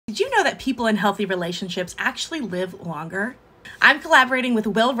know that people in healthy relationships actually live longer? I'm collaborating with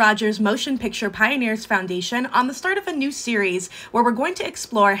Will Rogers Motion Picture Pioneers Foundation on the start of a new series where we're going to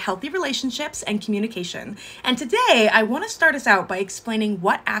explore healthy relationships and communication. And today, I want to start us out by explaining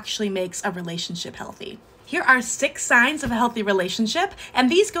what actually makes a relationship healthy. Here are 6 signs of a healthy relationship, and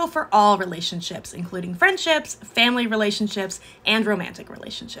these go for all relationships, including friendships, family relationships, and romantic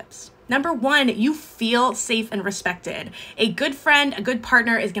relationships. Number 1, you feel safe and respected. A good friend, a good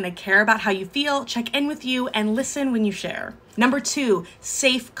partner is going to care about how you feel, check in with you, and listen when you share. Number 2,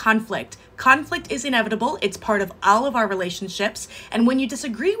 safe conflict. Conflict is inevitable. It's part of all of our relationships. And when you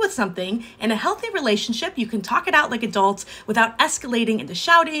disagree with something, in a healthy relationship, you can talk it out like adults without escalating into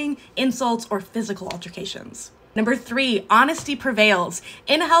shouting, insults, or physical altercations. Number 3, honesty prevails.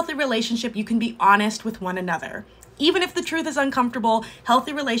 In a healthy relationship, you can be honest with one another. Even if the truth is uncomfortable,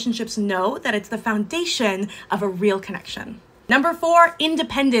 healthy relationships know that it's the foundation of a real connection. Number 4,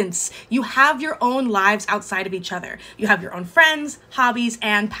 independence. You have your own lives outside of each other. You have your own friends, hobbies,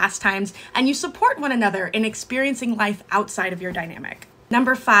 and pastimes, and you support one another in experiencing life outside of your dynamic.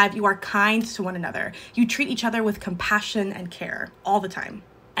 Number 5, you are kind to one another. You treat each other with compassion and care all the time.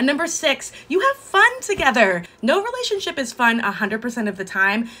 And number 6, you have fun together. No relationship is fun 100% of the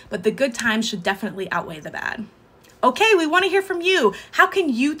time, but the good times should definitely outweigh the bad. Okay, we want to hear from you. How can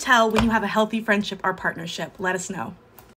you tell when you have a healthy friendship or partnership? Let us know.